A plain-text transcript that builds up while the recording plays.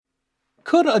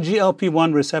Could a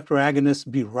GLP-1 receptor agonist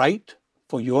be right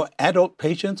for your adult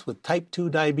patients with type 2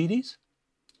 diabetes?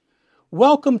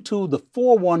 Welcome to the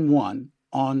 411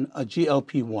 on a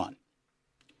GLP-1.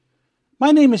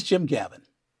 My name is Jim Gavin.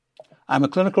 I'm a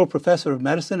clinical professor of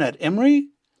medicine at Emory,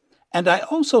 and I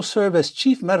also serve as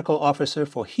Chief Medical Officer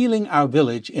for Healing Our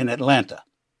Village in Atlanta.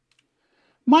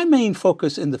 My main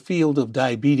focus in the field of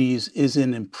diabetes is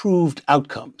in improved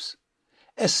outcomes,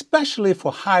 especially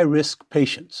for high-risk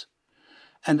patients,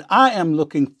 and I am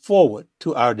looking forward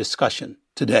to our discussion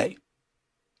today.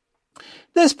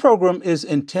 This program is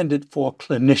intended for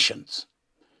clinicians.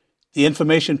 The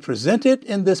information presented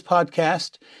in this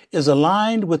podcast is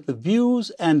aligned with the views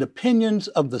and opinions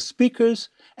of the speakers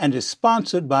and is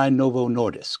sponsored by Novo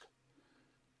Nordisk.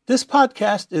 This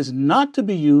podcast is not to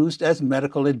be used as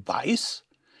medical advice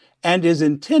and is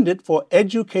intended for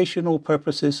educational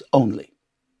purposes only.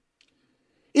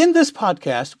 In this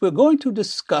podcast, we're going to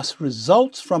discuss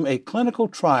results from a clinical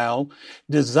trial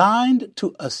designed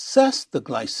to assess the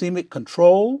glycemic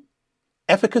control,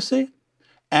 efficacy,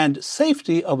 and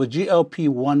safety of a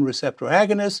GLP-1 receptor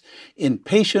agonist in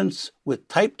patients with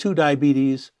type 2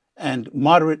 diabetes and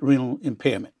moderate renal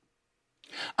impairment.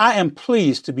 I am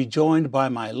pleased to be joined by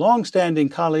my longstanding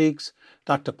colleagues,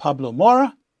 Dr. Pablo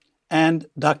Mora and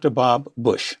Dr. Bob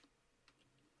Bush.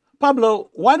 Pablo,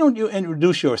 why don't you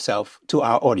introduce yourself to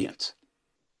our audience?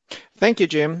 Thank you,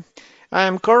 Jim. I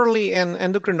am currently an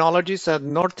endocrinologist at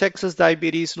North Texas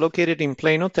Diabetes located in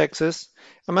Plano, Texas.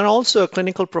 I'm also a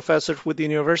clinical professor with the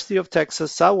University of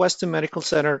Texas Southwestern Medical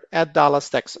Center at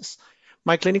Dallas, Texas.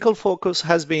 My clinical focus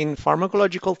has been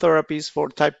pharmacological therapies for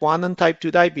type 1 and type 2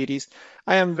 diabetes.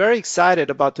 I am very excited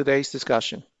about today's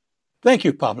discussion. Thank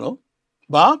you, Pablo.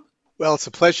 Bob? Well, it's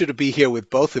a pleasure to be here with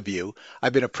both of you.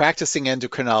 I've been a practicing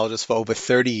endocrinologist for over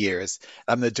 30 years.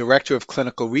 I'm the director of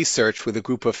clinical research with a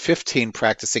group of 15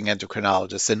 practicing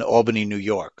endocrinologists in Albany, New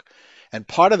York. And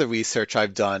part of the research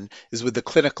I've done is with the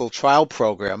clinical trial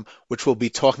program, which we'll be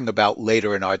talking about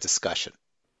later in our discussion.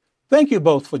 Thank you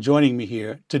both for joining me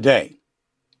here today.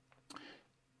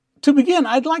 To begin,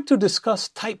 I'd like to discuss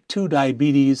type 2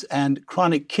 diabetes and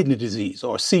chronic kidney disease,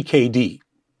 or CKD.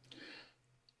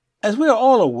 As we are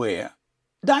all aware,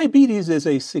 diabetes is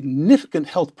a significant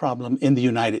health problem in the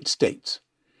United States.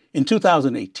 In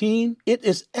 2018, it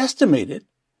is estimated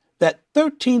that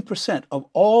 13% of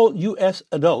all U.S.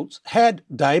 adults had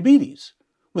diabetes,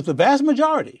 with the vast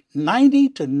majority, 90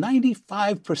 to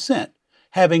 95%,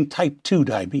 having type 2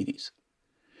 diabetes.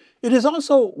 It is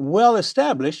also well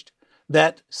established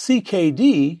that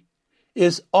CKD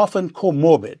is often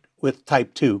comorbid with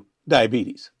type 2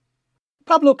 diabetes.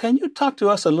 Pablo, can you talk to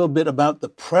us a little bit about the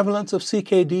prevalence of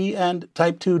CKD and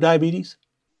type 2 diabetes?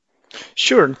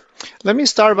 Sure. Let me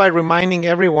start by reminding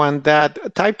everyone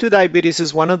that type 2 diabetes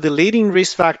is one of the leading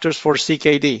risk factors for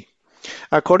CKD.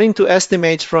 According to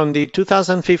estimates from the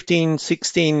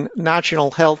 2015-16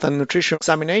 National Health and Nutrition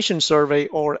Examination Survey,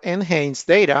 or NHANES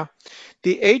data,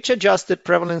 the age-adjusted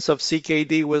prevalence of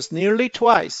CKD was nearly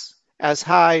twice as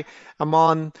high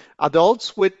among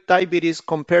adults with diabetes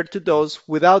compared to those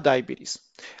without diabetes.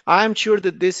 I'm sure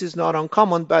that this is not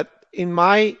uncommon, but in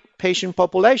my patient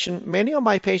population, many of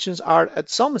my patients are at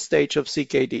some stage of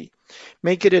CKD,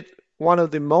 making it one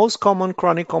of the most common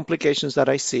chronic complications that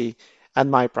I see at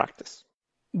my practice.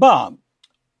 Bob,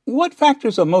 what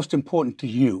factors are most important to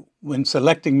you when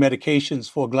selecting medications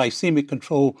for glycemic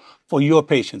control for your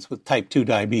patients with type 2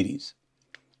 diabetes?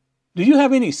 Do you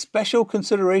have any special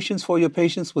considerations for your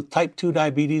patients with type 2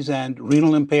 diabetes and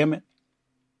renal impairment?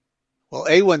 Well,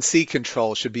 A1C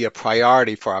control should be a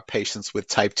priority for our patients with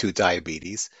type 2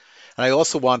 diabetes. And I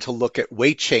also want to look at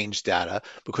weight change data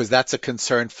because that's a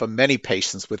concern for many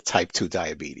patients with type 2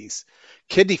 diabetes.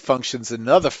 Kidney function is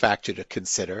another factor to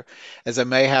consider, as I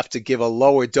may have to give a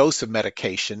lower dose of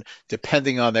medication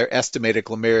depending on their estimated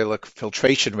glomerular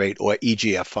filtration rate, or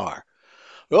EGFR.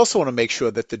 We also want to make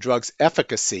sure that the drug's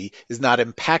efficacy is not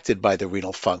impacted by the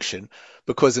renal function,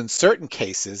 because in certain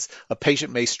cases, a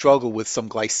patient may struggle with some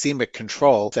glycemic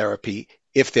control therapy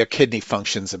if their kidney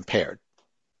function is impaired.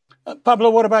 Pablo,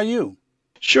 what about you?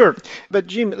 Sure. But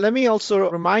Jim, let me also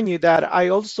remind you that I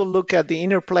also look at the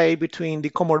interplay between the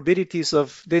comorbidities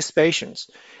of these patients.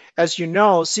 As you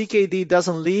know, CKD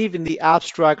doesn't live in the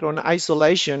abstract or in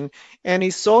isolation, and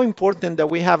it's so important that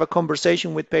we have a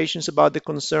conversation with patients about the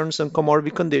concerns and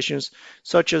comorbid conditions,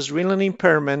 such as renal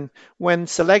impairment, when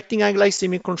selecting a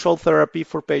glycemic control therapy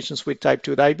for patients with type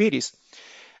 2 diabetes.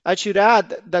 I should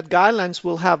add that guidelines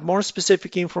will have more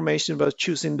specific information about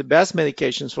choosing the best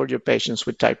medications for your patients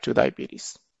with type 2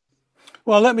 diabetes.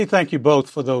 Well, let me thank you both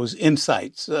for those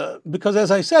insights, because as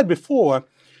I said before,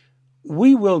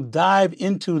 we will dive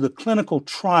into the clinical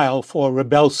trial for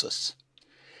Rybelsus,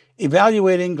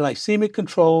 evaluating glycemic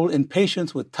control in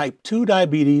patients with type 2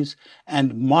 diabetes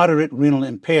and moderate renal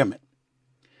impairment.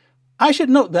 I should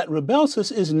note that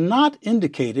Rybelsus is not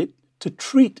indicated to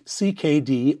treat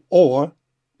CKD or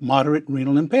moderate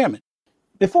renal impairment.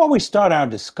 Before we start our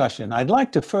discussion, I'd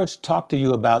like to first talk to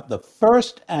you about the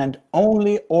first and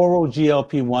only oral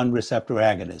GLP-1 receptor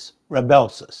agonist,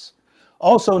 Rybelsus,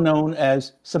 also known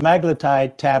as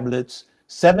semaglutide tablets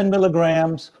 7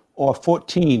 milligrams or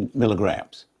 14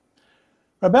 milligrams.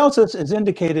 Rybelsus is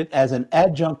indicated as an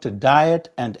adjunct to diet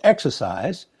and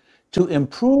exercise to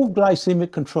improve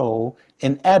glycemic control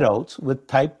in adults with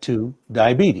type 2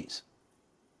 diabetes.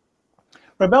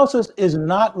 Rybelsus is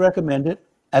not recommended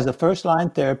as a first-line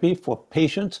therapy for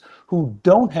patients who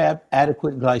don't have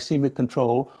adequate glycemic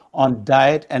control on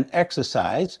diet and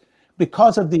exercise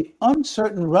because of the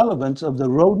uncertain relevance of the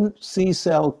rodent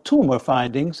C-cell tumor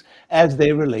findings as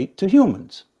they relate to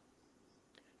humans.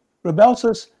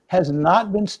 Rybelsus has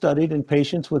not been studied in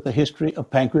patients with a history of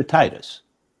pancreatitis.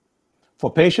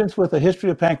 For patients with a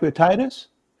history of pancreatitis,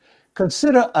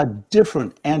 consider a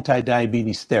different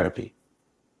anti-diabetes therapy.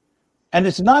 And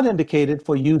it's not indicated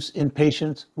for use in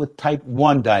patients with type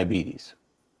 1 diabetes.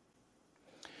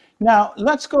 Now,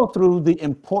 let's go through the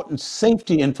important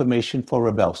safety information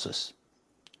for Rybelsus.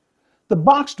 The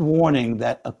boxed warning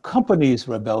that accompanies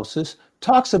Rybelsus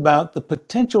talks about the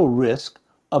potential risk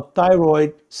of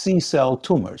thyroid C-cell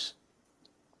tumors.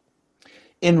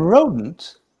 In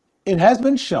rodents, it has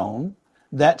been shown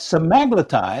that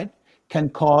semaglutide can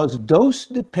cause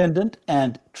dose-dependent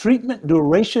and treatment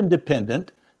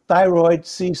duration-dependent thyroid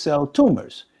C-cell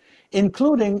tumors,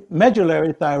 including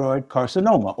medullary thyroid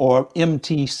carcinoma, or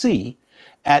MTC,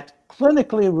 at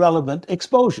clinically relevant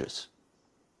exposures.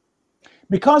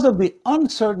 Because of the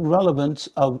uncertain relevance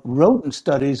of rodent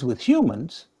studies with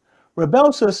humans,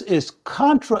 Rybelsus is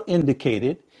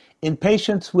contraindicated in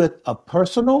patients with a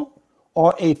personal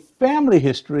or a family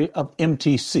history of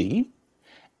MTC,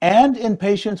 and in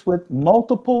patients with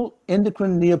multiple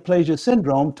endocrine neoplasia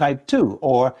syndrome type 2,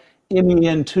 or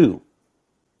MEN2.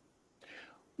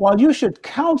 While you should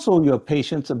counsel your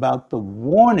patients about the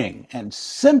warning and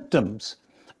symptoms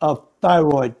of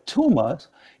thyroid tumors,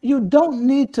 you don't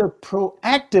need to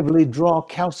proactively draw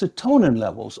calcitonin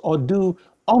levels or do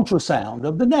ultrasound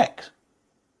of the neck.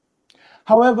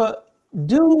 However,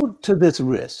 due to this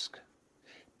risk,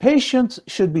 patients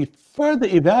should be further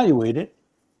evaluated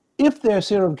if their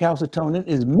serum calcitonin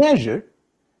is measured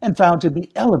and found to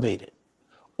be elevated,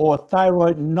 or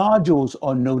thyroid nodules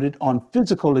are noted on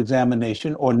physical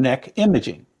examination or neck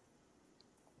imaging.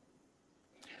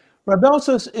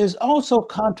 Rybelsus is also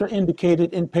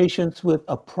contraindicated in patients with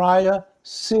a prior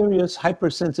serious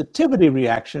hypersensitivity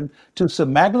reaction to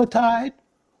semaglutide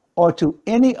or to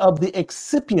any of the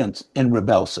excipients in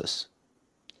Rybelsus.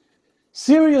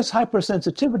 Serious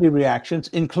hypersensitivity reactions,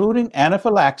 including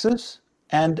anaphylaxis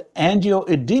and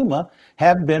angioedema,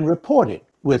 have been reported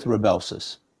with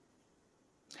Rybelsus.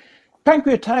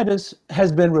 Pancreatitis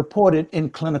has been reported in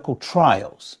clinical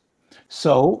trials,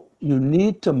 so you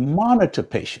need to monitor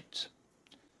patients.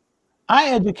 I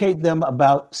educate them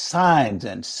about signs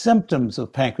and symptoms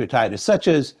of pancreatitis, such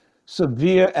as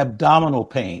severe abdominal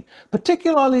pain,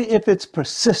 particularly if it's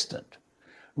persistent,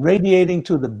 radiating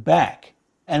to the back,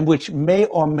 and which may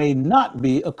or may not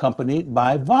be accompanied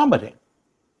by vomiting.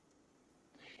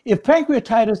 If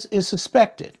pancreatitis is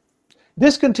suspected,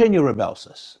 discontinue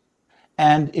Rybelsus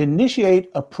and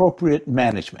initiate appropriate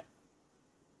management.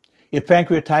 If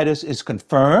pancreatitis is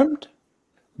confirmed,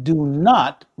 do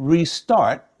not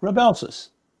restart Rybelsus.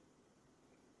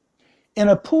 In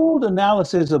a pooled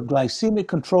analysis of glycemic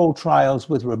control trials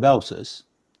with Rybelsus,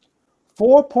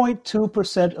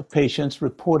 4.2% of patients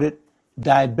reported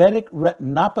diabetic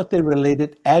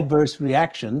retinopathy-related adverse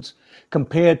reactions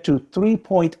compared to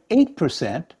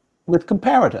 3.8% with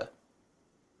comparator.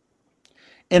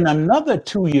 In another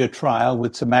 2-year trial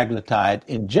with semaglutide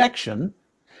injection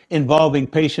involving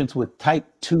patients with type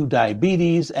 2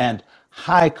 diabetes and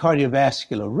high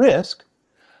cardiovascular risk,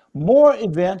 more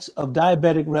events of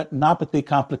diabetic retinopathy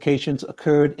complications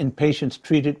occurred in patients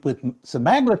treated with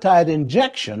semaglutide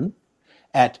injection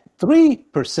at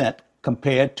 3%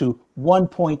 compared to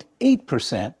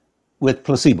 1.8% with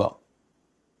placebo.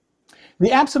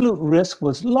 The absolute risk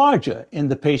was larger in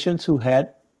the patients who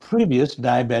had previous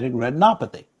diabetic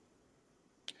retinopathy.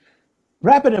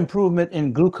 Rapid improvement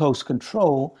in glucose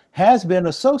control has been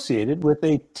associated with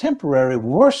a temporary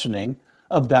worsening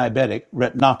of diabetic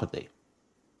retinopathy.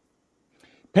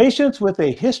 Patients with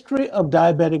a history of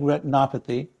diabetic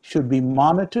retinopathy should be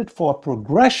monitored for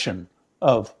progression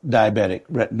of diabetic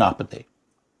retinopathy.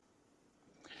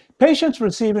 Patients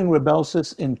receiving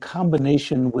Rybelsus in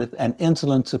combination with an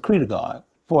insulin secretagogue,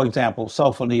 for example,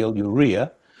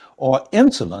 sulfonylurea or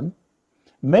insulin,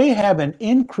 may have an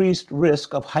increased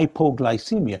risk of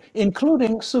hypoglycemia,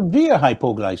 including severe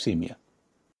hypoglycemia.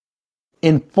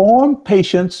 Inform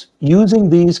patients using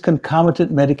these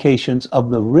concomitant medications of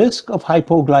the risk of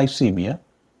hypoglycemia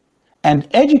and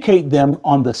educate them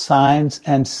on the signs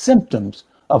and symptoms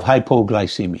of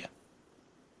hypoglycemia.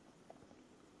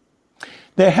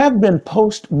 There have been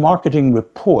post-marketing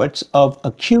reports of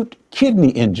acute kidney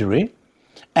injury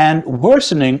and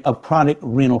worsening of chronic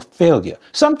renal failure,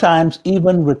 sometimes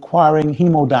even requiring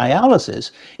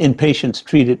hemodialysis in patients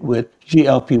treated with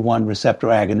GLP-1 receptor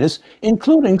agonists,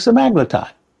 including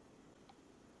semaglutide.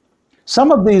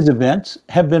 Some of these events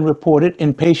have been reported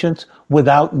in patients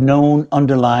without known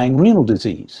underlying renal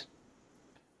disease.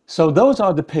 So those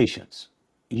are the patients.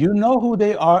 You know who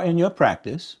they are in your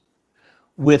practice,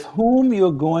 with whom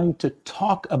you're going to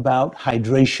talk about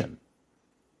hydration.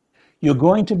 You're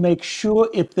going to make sure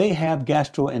if they have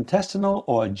gastrointestinal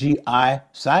or GI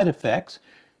side effects,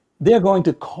 they're going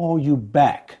to call you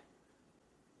back.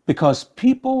 Because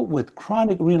people with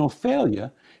chronic renal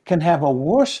failure can have a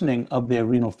worsening of their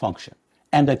renal function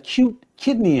and acute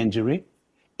kidney injury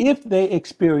if they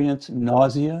experience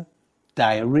nausea,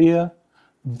 diarrhea,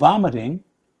 vomiting,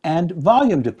 and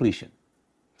volume depletion.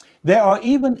 There are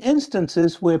even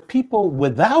instances where people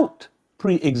without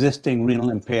pre-existing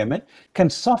renal impairment can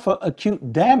suffer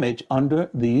acute damage under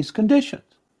these conditions.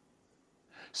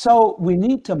 So we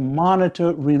need to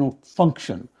monitor renal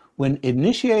function when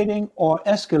initiating or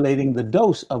escalating the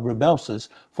dose of Rybelsus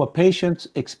for patients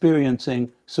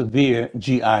experiencing severe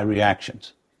GI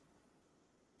reactions.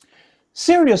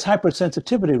 Serious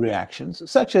hypersensitivity reactions,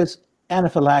 such as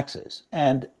anaphylaxis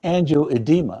and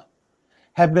angioedema,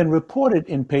 have been reported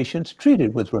in patients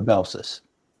treated with Rybelsus.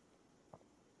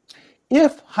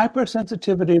 If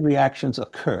hypersensitivity reactions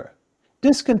occur,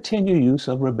 discontinue use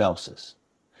of Rybelsus.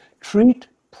 Treat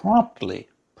promptly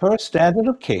per standard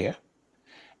of care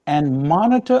and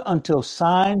monitor until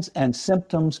signs and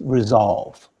symptoms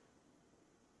resolve.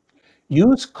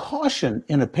 Use caution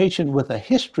in a patient with a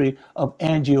history of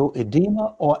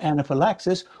angioedema or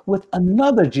anaphylaxis with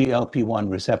another GLP-1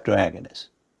 receptor agonist.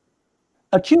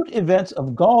 Acute events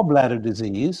of gallbladder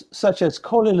disease, such as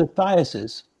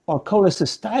cholelithiasis or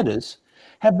cholecystitis,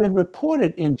 have been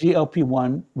reported in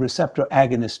GLP-1 receptor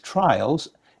agonist trials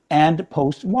and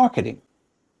post-marketing.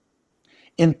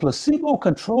 In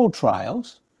placebo-controlled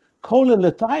trials,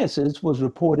 cholelithiasis was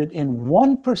reported in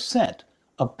 1%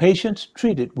 of patients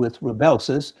treated with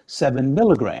Rybelsus 7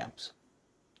 milligrams.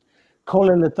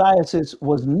 Cholelithiasis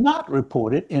was not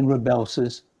reported in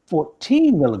Rybelsus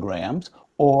 14 milligrams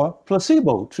or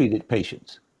placebo-treated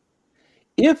patients.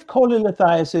 If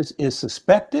cholelithiasis is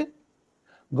suspected,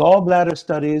 gallbladder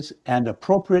studies and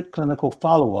appropriate clinical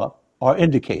follow-up are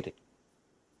indicated.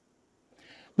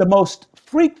 The most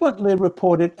frequently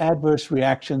reported adverse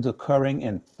reactions occurring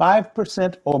in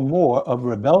 5% or more of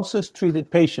Rybelsus-treated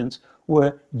patients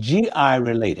were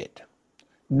GI-related: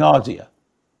 nausea,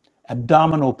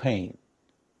 abdominal pain,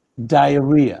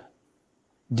 diarrhea,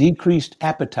 decreased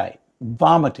appetite,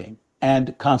 vomiting,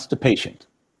 and constipation.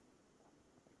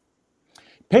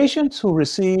 Patients who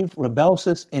receive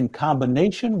Rybelsus in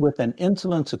combination with an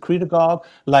insulin secretagogue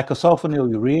like a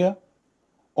sulfonylurea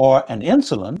or an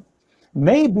insulin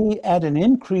may be at an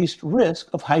increased risk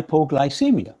of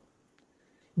hypoglycemia.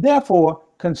 Therefore,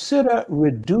 consider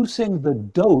reducing the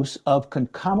dose of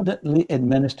concomitantly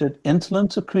administered insulin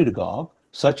secretagogue,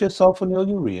 such as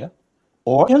sulfonylurea,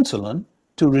 or insulin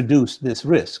to reduce this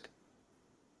risk.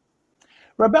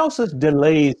 Rybelsus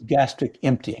delays gastric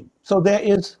emptying, so there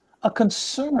is a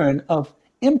concern of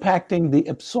impacting the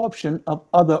absorption of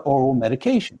other oral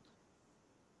medications.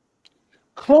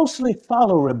 Closely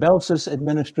follow Rybelsus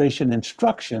administration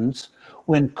instructions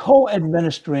when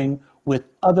co-administering with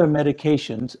other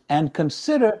medications and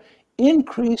consider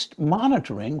increased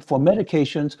monitoring for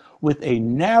medications with a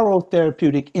narrow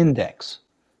therapeutic index,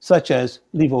 such as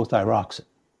levothyroxine.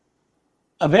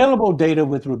 Available data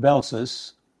with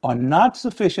Rybelsus are not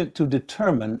sufficient to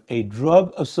determine a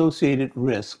drug-associated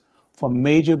risk for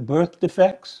major birth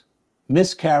defects,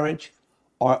 miscarriage,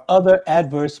 or other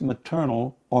adverse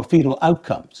maternal or fetal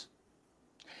outcomes.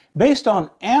 Based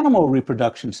on animal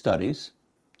reproduction studies,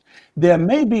 there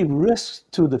may be risks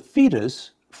to the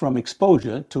fetus from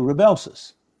exposure to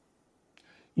Rybelsus.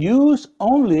 Use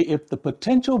only if the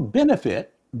potential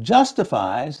benefit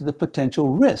justifies the potential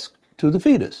risk to the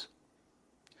fetus.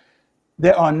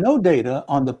 There are no data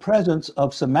on the presence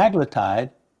of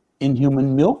semaglutide in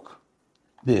human milk,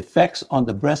 the effects on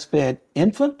the breastfed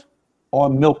infant or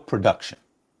milk production.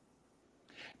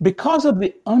 Because of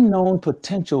the unknown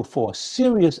potential for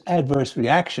serious adverse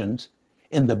reactions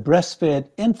in the breastfed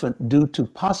infant due to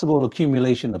possible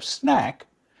accumulation of SNAC,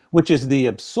 which is the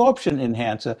absorption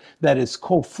enhancer that is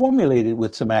co-formulated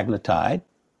with semaglutide,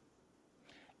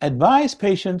 advise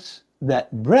patients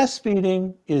that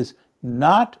breastfeeding is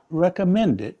not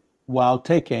recommended while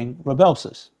taking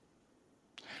Rybelsus.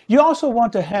 You also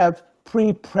want to have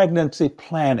pre-pregnancy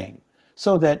planning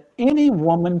so that any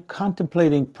woman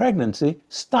contemplating pregnancy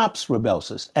stops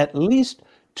Rybelsus at least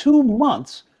 2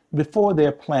 months before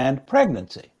their planned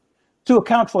pregnancy to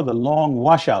account for the long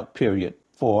washout period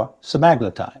for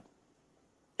semaglutide.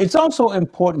 It's also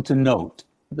important to note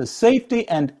the safety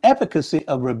and efficacy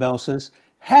of Rybelsus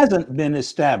hasn't been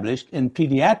established in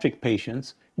pediatric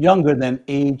patients younger than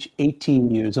age 18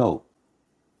 years old.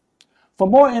 For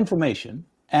more information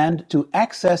and to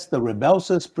access the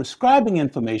Rybelsus prescribing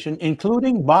information,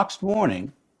 including boxed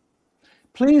warning,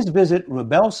 please visit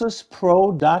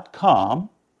rybelsuspro.com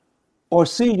or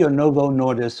see your Novo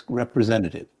Nordisk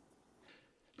representative.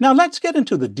 Now let's get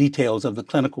into the details of the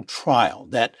clinical trial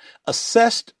that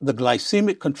assessed the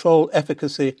glycemic control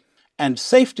efficacy and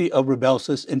safety of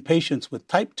Rybelsus in patients with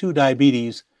type 2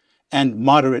 diabetes and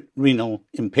moderate renal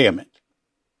impairment.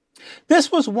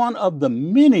 This was one of the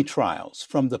many trials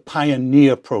from the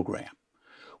Pioneer program,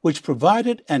 which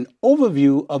provided an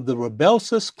overview of the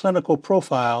Rybelsus clinical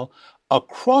profile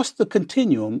across the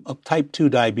continuum of type 2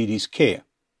 diabetes care.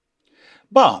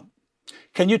 Bob,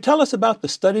 can you tell us about the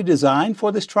study design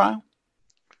for this trial?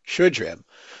 Sure, Jim.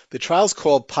 The trial's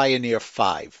called Pioneer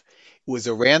 5. It was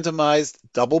a randomized,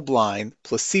 double-blind,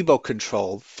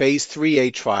 placebo-controlled Phase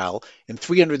 3A trial in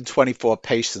 324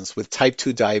 patients with type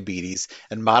 2 diabetes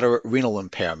and moderate renal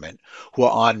impairment who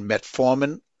are on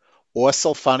metformin or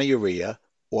sulfonylurea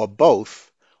or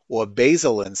both, or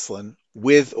basal insulin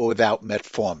with or without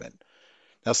metformin.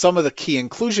 Now, some of the key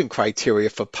inclusion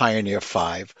criteria for Pioneer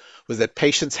 5 was that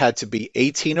patients had to be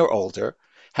 18 or older,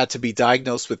 had to be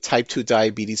diagnosed with type 2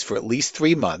 diabetes for at least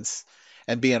 3 months,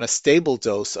 and be on a stable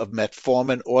dose of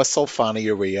metformin or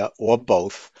sulfonylurea or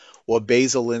both, or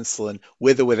basal insulin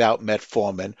with or without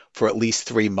metformin for at least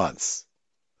 3 months.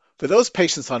 For those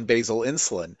patients on basal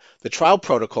insulin, the trial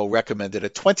protocol recommended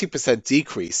a 20%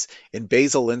 decrease in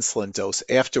basal insulin dose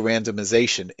after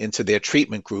randomization into their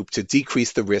treatment group to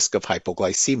decrease the risk of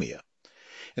hypoglycemia.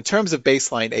 In terms of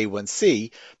baseline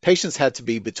A1C, patients had to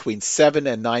be between 7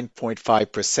 and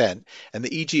 9.5%, and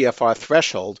the eGFR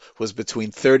threshold was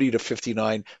between 30 to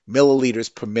 59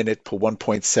 milliliters per minute per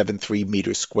 1.73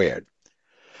 meters squared.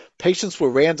 Patients were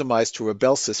randomized to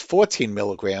Rybelsus 14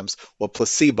 milligrams or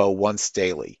placebo once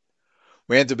daily.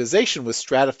 Randomization was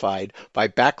stratified by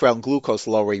background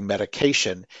glucose-lowering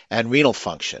medication and renal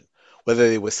function, whether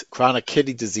there was chronic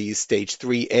kidney disease stage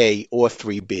 3A or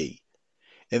 3B.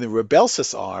 In the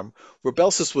Rybelsus arm,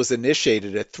 Rybelsus was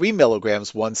initiated at 3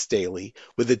 milligrams once daily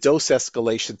with a dose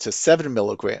escalation to 7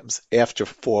 milligrams after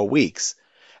 4 weeks.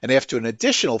 And after an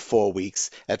additional 4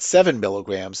 weeks at 7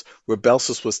 milligrams,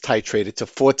 Rybelsus was titrated to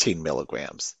 14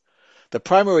 milligrams. The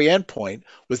primary endpoint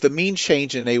was the mean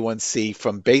change in A1C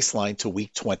from baseline to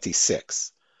week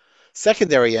 26.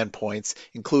 Secondary endpoints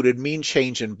included mean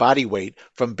change in body weight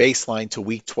from baseline to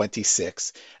week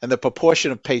 26 and the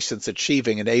proportion of patients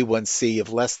achieving an A1C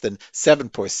of less than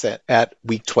 7% at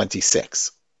week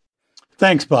 26.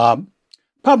 Thanks, Bob.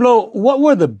 Pablo, what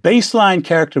were the baseline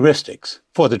characteristics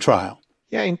for the trial?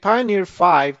 Yeah, in Pioneer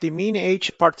 5, the mean age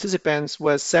of participants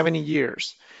was 70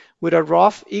 years, with a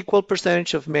rough equal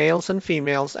percentage of males and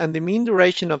females, and the mean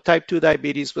duration of type 2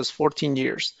 diabetes was 14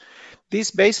 years.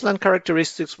 These baseline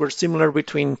characteristics were similar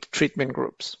between treatment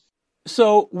groups.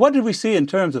 So what did we see in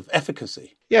terms of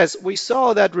efficacy? Yes, we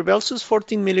saw that Rybelsus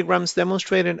 14 milligrams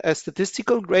demonstrated a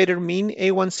statistical greater mean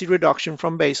A1C reduction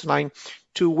from baseline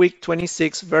to week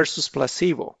 26 versus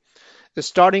placebo.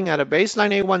 Starting at a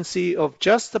baseline A1C of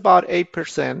just about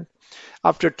 8%,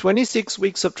 after 26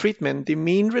 weeks of treatment, the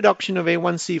mean reduction of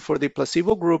A1C for the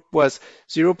placebo group was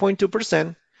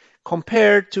 0.2%,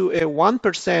 compared to a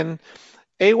 1%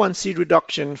 A1C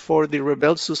reduction for the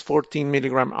Rybelsus 14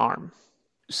 milligram arm.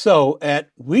 So at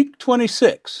week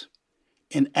 26,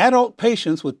 in adult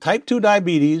patients with type 2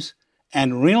 diabetes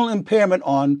and renal impairment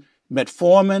on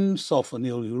metformin,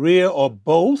 sulfonylurea, or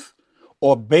both,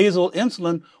 or basal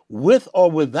insulin with or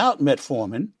without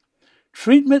metformin,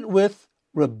 treatment with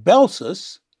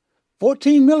Rybelsus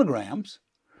 14 milligrams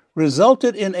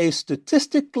resulted in a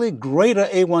statistically greater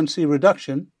A1C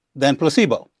reduction than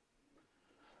placebo.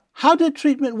 How did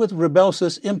treatment with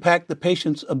Rybelsus impact the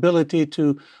patient's ability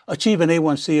to achieve an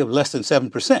A1C of less than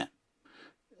 7%?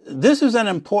 This is an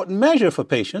important measure for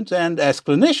patients, and as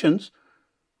clinicians,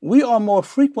 we are more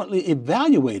frequently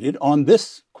evaluated on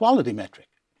this quality metric.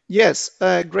 Yes,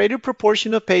 a greater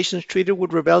proportion of patients treated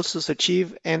with Rybelsus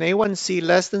achieve an A1C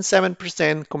less than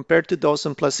 7% compared to those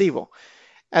on placebo.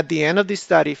 At the end of the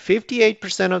study,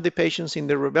 58% of the patients in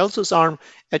the Rybelsus arm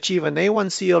achieve an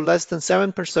A1C of less than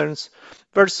 7%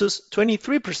 versus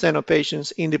 23% of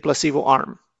patients in the placebo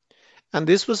arm. And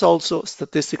this was also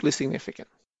statistically significant.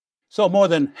 So more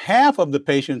than half of the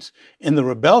patients in the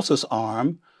Rybelsus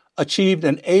arm achieved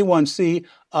an A1C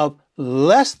of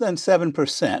less than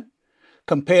 7%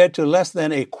 compared to less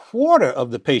than a quarter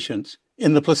of the patients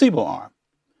in the placebo arm.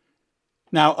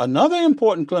 Now, another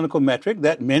important clinical metric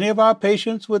that many of our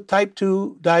patients with type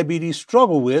 2 diabetes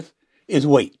struggle with is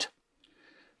weight.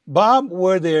 Bob,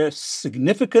 were there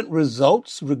significant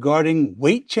results regarding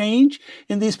weight change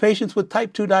in these patients with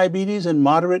type 2 diabetes and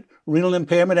moderate renal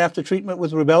impairment after treatment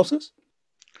with Rybelsus?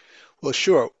 Well,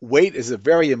 sure. Weight is a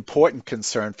very important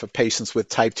concern for patients with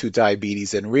type 2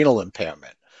 diabetes and renal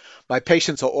impairment. My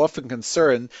patients are often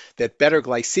concerned that better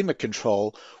glycemic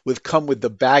control would come with the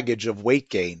baggage of weight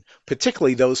gain,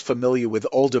 particularly those familiar with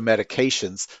older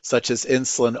medications such as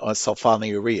insulin or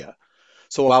sulfonylurea.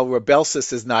 So while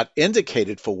Rybelsus is not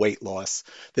indicated for weight loss,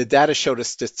 the data showed a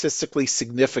statistically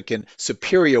significant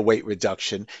superior weight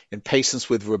reduction in patients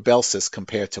with Rybelsus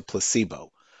compared to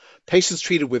placebo. Patients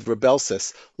treated with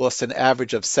Rybelsus lost an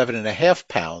average of 7.5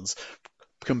 pounds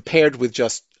compared with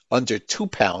just under 2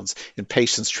 pounds in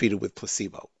patients treated with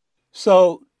placebo.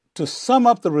 So, to sum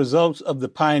up the results of the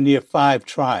Pioneer 5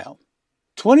 trial,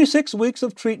 26 weeks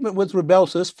of treatment with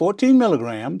Rybelsus, 14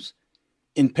 milligrams,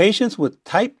 in patients with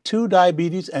type 2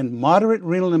 diabetes and moderate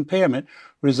renal impairment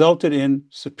resulted in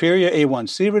superior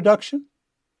A1C reduction,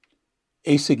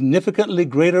 a significantly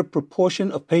greater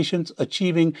proportion of patients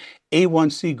achieving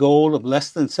A1C goal of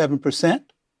less than 7%,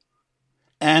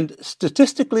 and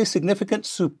statistically significant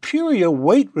superior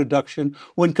weight reduction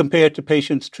when compared to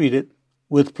patients treated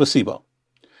with placebo.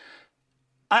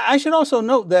 I should also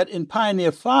note that in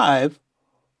Pioneer 5,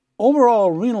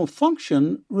 overall renal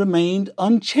function remained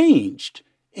unchanged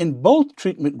in both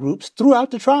treatment groups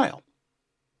throughout the trial.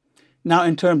 Now,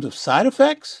 in terms of side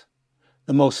effects,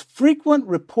 the most frequent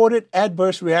reported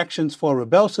adverse reactions for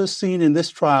Rybelsus seen in this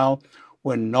trial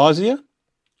were nausea,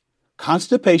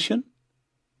 constipation,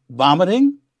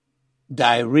 vomiting,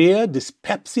 diarrhea,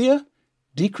 dyspepsia,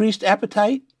 decreased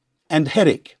appetite, and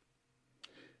headache.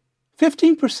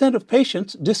 15% of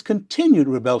patients discontinued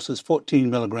Rybelsus 14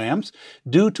 milligrams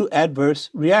due to adverse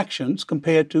reactions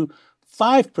compared to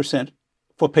 5%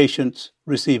 for patients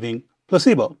receiving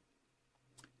placebo.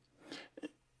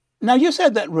 Now, you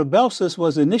said that Rybelsus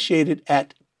was initiated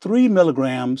at 3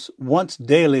 milligrams once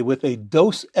daily with a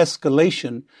dose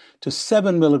escalation to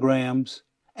 7 milligrams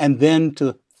and then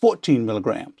to 14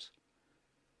 milligrams.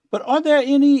 But are there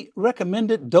any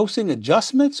recommended dosing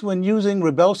adjustments when using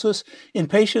Rybelsus in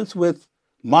patients with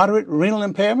moderate renal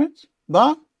impairments?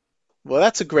 Bob? Well,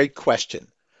 that's a great question.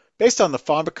 Based on the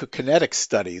pharmacokinetic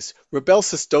studies,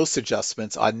 Rybelsus dose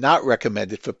adjustments are not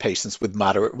recommended for patients with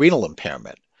moderate renal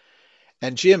impairment.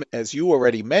 And Jim, as you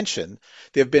already mentioned,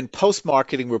 there have been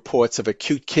post-marketing reports of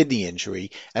acute kidney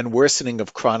injury and worsening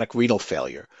of chronic renal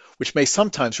failure, which may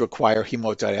sometimes require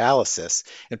hemodialysis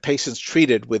in patients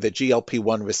treated with a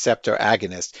GLP-1 receptor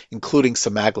agonist, including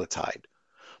semaglutide.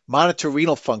 Monitor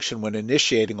renal function when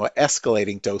initiating or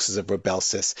escalating doses of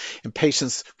Rybelsus in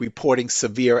patients reporting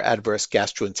severe adverse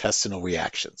gastrointestinal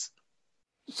reactions.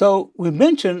 So we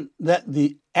mentioned that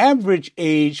the average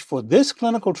age for this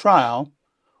clinical trial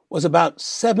was about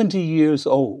 70 years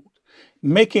old,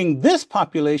 making this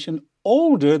population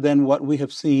older than what we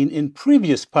have seen in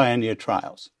previous Pioneer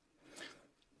trials.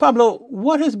 Pablo,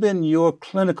 what has been your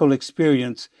clinical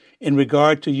experience in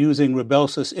regard to using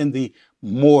Rybelsus in the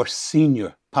more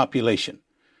senior population?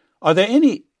 Are there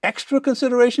any extra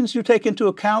considerations you take into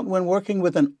account when working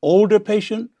with an older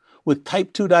patient with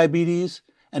type 2 diabetes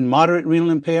and moderate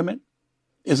renal impairment?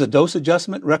 Is a dose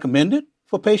adjustment recommended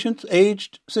for patients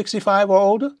aged 65 or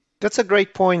older? That's a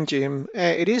great point, Jim.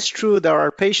 It is true that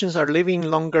our patients are living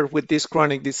longer with this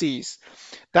chronic disease.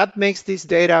 That makes this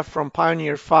data from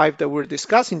Pioneer 5 that we're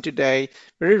discussing today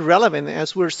very relevant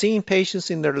as we're seeing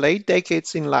patients in their late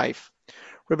decades in life.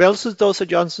 Rybelsus dose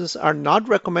adjustments are not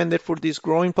recommended for these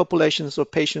growing populations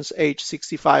of patients aged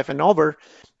 65 and over,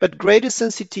 but greater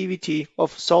sensitivity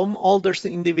of some older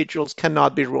individuals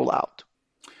cannot be ruled out.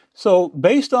 So,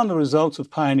 based on the results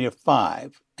of Pioneer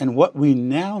 5 and what we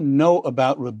now know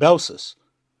about Rybelsus,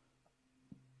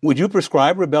 Would you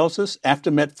prescribe Rybelsus after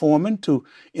metformin to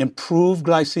improve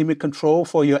glycemic control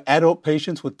for your adult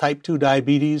patients with type 2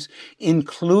 diabetes,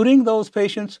 including those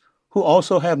patients who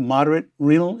also have moderate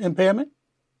renal impairment?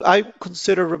 I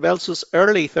consider Rybelsus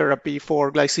early therapy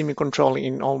for glycemic control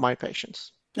in all my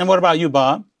patients. And what about you,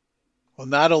 Bob? Well,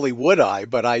 not only would I,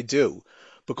 but I do.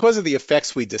 Because of the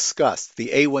effects we discussed,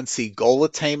 the A1C goal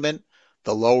attainment,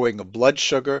 the lowering of blood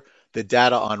sugar, the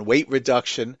data on weight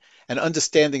reduction, and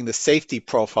understanding the safety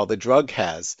profile the drug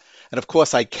has. And of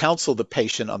course, I counsel the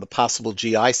patient on the possible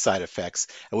GI side effects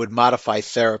and would modify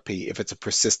therapy if it's a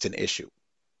persistent issue.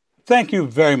 Thank you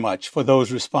very much for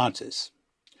those responses.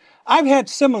 I've had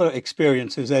similar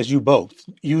experiences as you both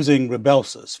using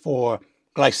Rybelsus for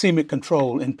glycemic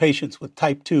control in patients with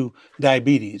type 2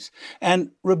 diabetes,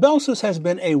 and Rybelsus has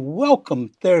been a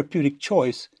welcome therapeutic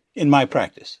choice in my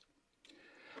practice.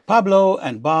 Pablo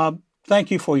and Bob,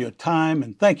 thank you for your time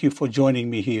and thank you for joining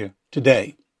me here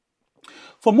today.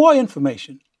 For more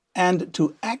information and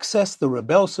to access the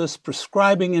Rybelsus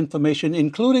prescribing information,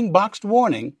 including boxed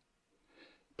warning,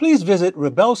 please visit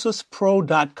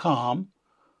rybelsuspro.com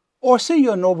or see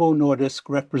your Novo Nordisk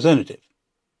representative.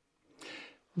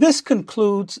 This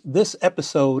concludes this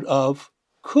episode of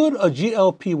Could a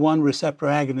GLP-1 receptor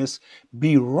agonist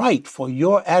be right for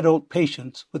your adult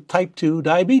patients with type 2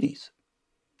 diabetes?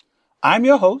 I'm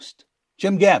your host,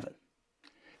 Jim Gavin.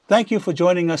 Thank you for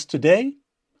joining us today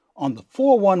on the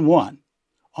 411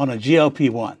 on a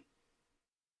GLP-1.